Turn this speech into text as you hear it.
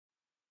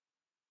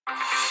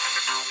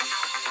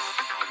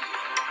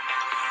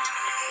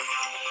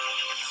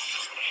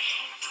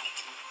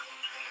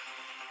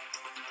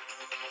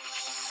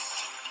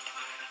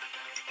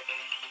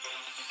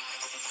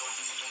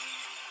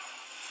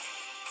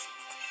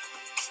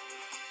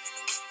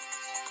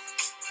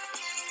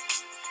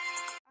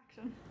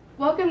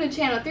Welcome to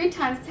channel 3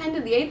 times 10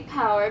 to the 8th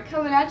power,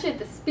 coming at you at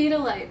the speed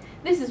of light.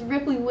 This is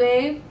Ripley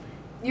Wave,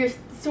 your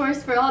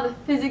source for all the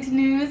physics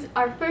news.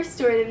 Our first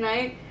story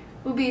tonight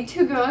will be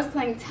two girls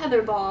playing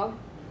tetherball.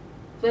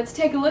 Let's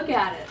take a look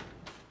at it.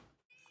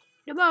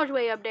 The ball's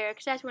way up there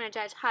because that's when it's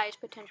at its highest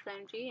potential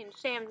energy, and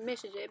Sam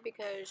misses it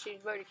because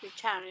she's vertically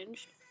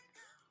challenged.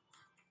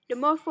 The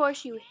more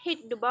force you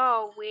hit the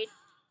ball with,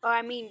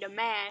 the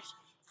mass,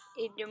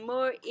 the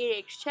more it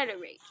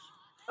accelerates.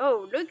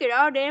 Oh, look at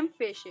all them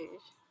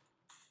fishes.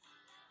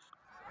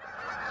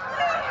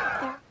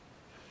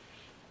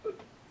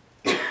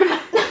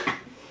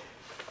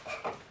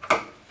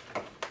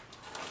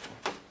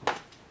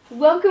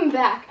 Welcome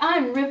back.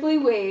 I'm Ripley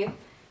Wave.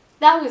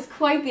 That was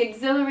quite the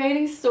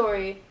exhilarating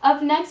story.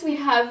 Up next we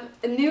have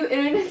a new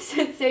internet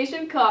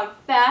sensation called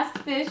Fast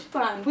Fish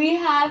Fun. We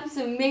have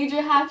some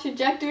major half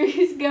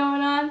trajectories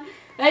going on.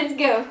 Let's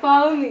go,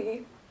 follow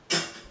me.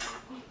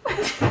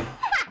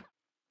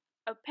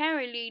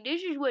 Apparently,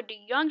 this is what the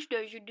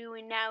youngsters are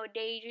doing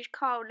nowadays. It's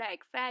called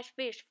like Fast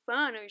Fish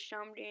Fun or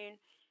something.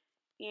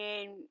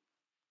 And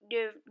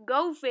the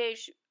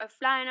goldfish are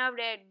flying off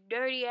that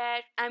dirty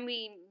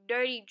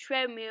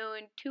treadmill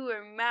into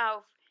her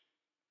mouth.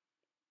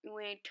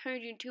 When it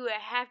turns into a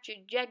half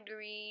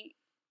trajectory,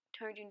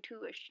 turns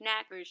into a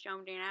snack or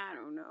something, I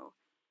don't know.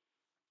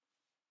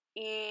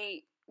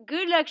 And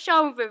good luck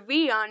solving for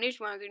V on this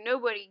one, because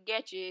nobody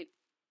gets it.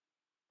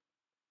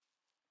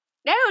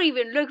 That don't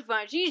even look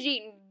fun. She's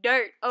eating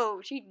dirt. Oh,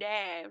 she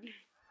dabbed.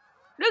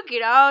 Look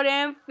at all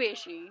them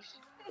fishies.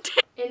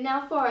 And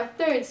now for our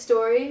third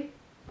story,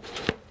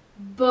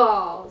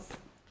 balls.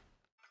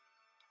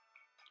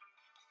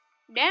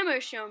 Them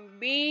are some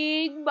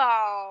big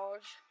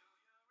balls.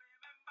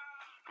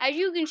 As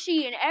you can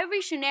see in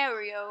every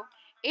scenario,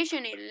 it's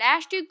an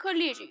elastic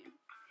collision.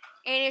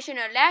 And it's an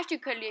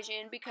elastic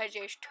collision because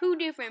there's two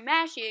different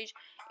masses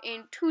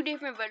and two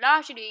different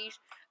velocities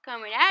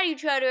coming at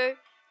each other,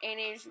 and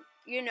it's,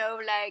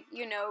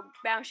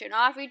 bouncing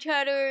off each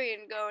other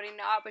and going in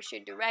the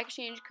opposite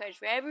directions, because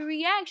for every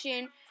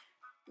reaction,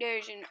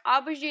 there's an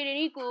opposite and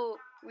equal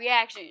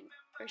reaction,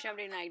 or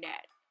something like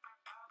that.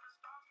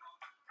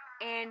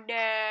 And,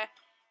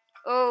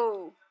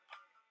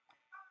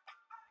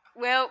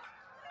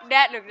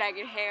 that looked like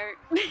it hurt.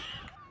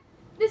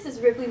 This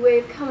is Ripley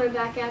Wave coming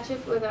back at you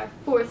with our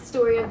fourth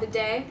story of the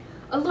day.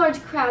 A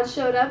large crowd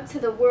showed up to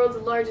the world's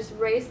largest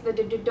race, the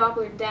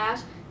Doppler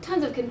Dash.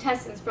 Tons of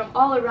contestants from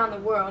all around the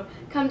world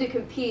come to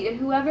compete, and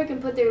whoever can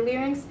put their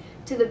larynx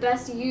to the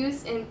best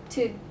use and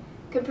to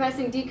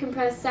compressing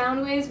decompressed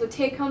sound waves will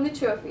take home the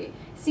trophy.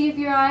 See if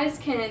your eyes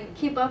can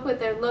keep up with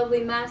their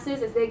lovely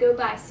masses as they go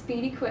by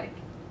speedy quick.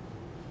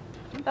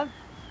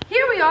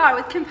 Here we are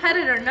with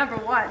competitor number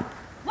 1.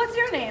 What's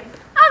your name?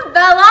 I'm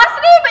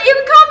Velocity, but you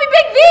can call me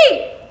Big V.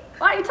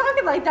 Why are you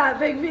talking like that,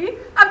 Big V?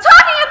 I'm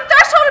talking at the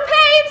threshold of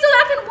pain so that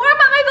I can warm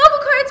up my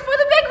vocal cords for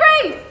the big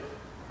race.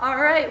 All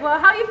right, well,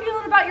 how are you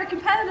feeling about your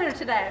competitor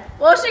today?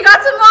 Well, she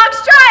got some long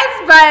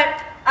strides,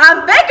 but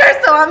I'm bigger,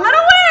 so I'm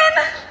gonna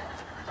win.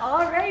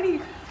 Alrighty.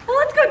 Well,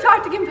 let's go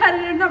talk to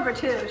competitor number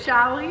 2,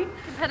 shall we?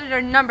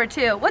 Competitor number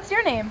 2, what's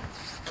your name?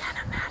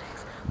 Kenna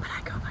Maddox, but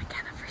I go by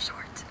Kenna for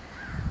short.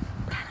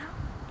 Kenna,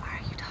 why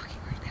are you talking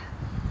like that?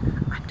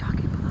 I'm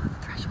talking below the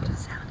threshold of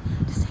sound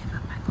to save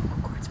up my vocal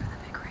cords for the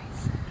big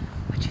race.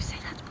 Would you say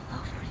that's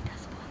below 40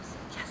 decibels?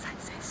 Yes, I'd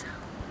say so.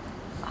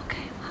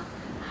 Okay, well,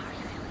 how are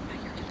you feeling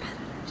about your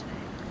competitor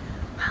today?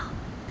 Well,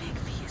 Big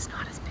V is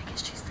not as big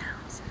as she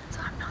sounds, so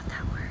I'm not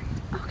that worried.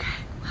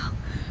 Okay, well,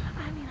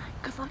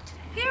 good luck today.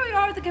 Here we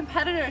are with the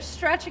competitors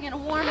stretching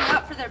and warming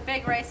up for their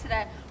big race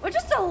today, with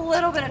just a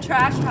little bit of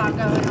trash talk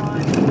going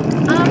on.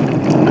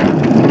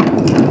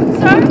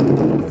 Sir?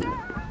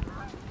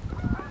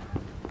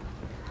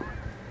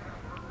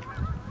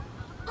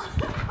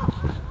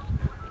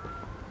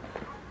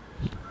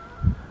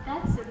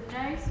 That's a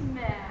nice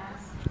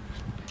mass.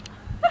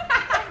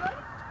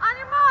 On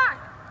your mark,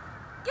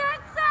 get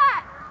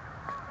set.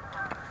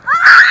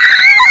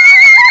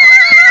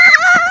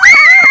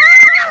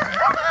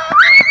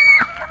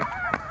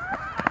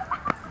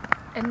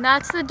 And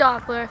that's the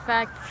Doppler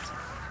effect.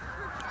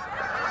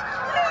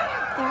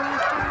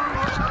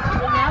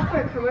 And now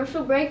for a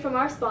commercial break from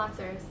our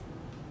sponsors.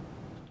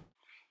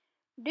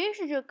 This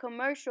is a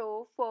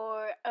commercial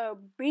for a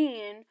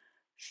bin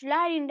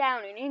sliding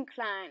down an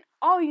incline.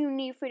 All you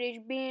need for this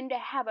bin to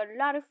have a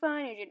lot of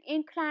fun is an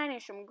incline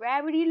and some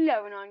gravity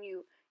loving on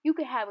you. You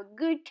can have a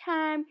good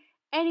time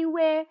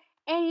anywhere,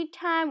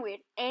 anytime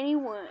with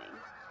anyone.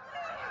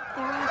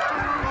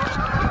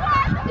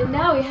 And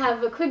now we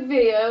have a quick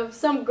video of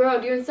some girl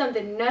doing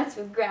something nuts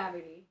with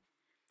gravity.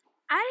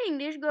 I think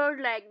this girl's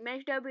like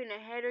messed up in the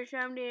head or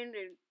something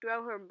to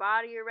throw her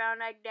body around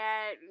like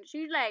that.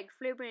 She's like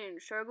flipping in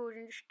circles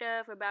and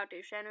stuff about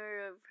the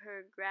center of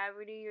her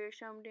gravity or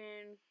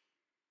something.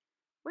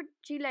 What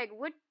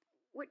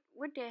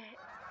the heck?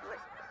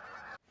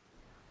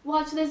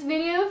 Watch this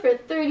video for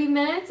 30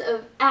 minutes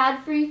of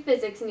ad-free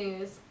physics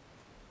news.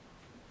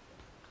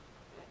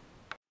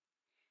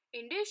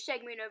 In this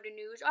segment of the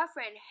news, our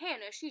friend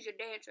Hannah, she's a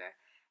dancer.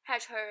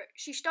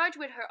 She starts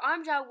with her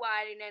arms out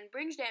wide and then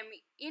brings them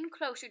in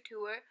closer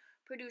to her,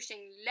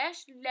 producing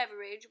less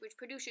leverage, which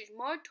produces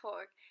more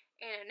torque,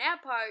 and in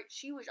that part,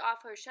 she was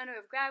off her center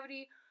of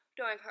gravity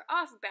during her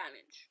off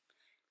balance.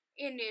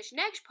 In this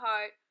next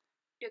part,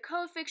 the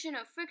coefficient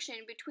of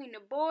friction between the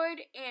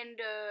board and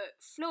the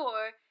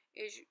floor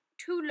is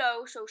too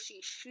low, so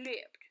she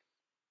slipped.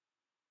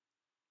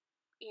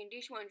 And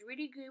this one's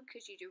really good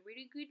because she's a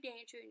really good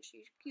dancer and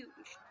she's cute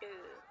and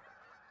stuff.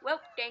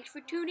 Well, thanks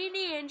for tuning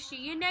in.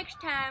 See you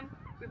next time.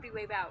 Ripley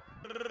Wave out.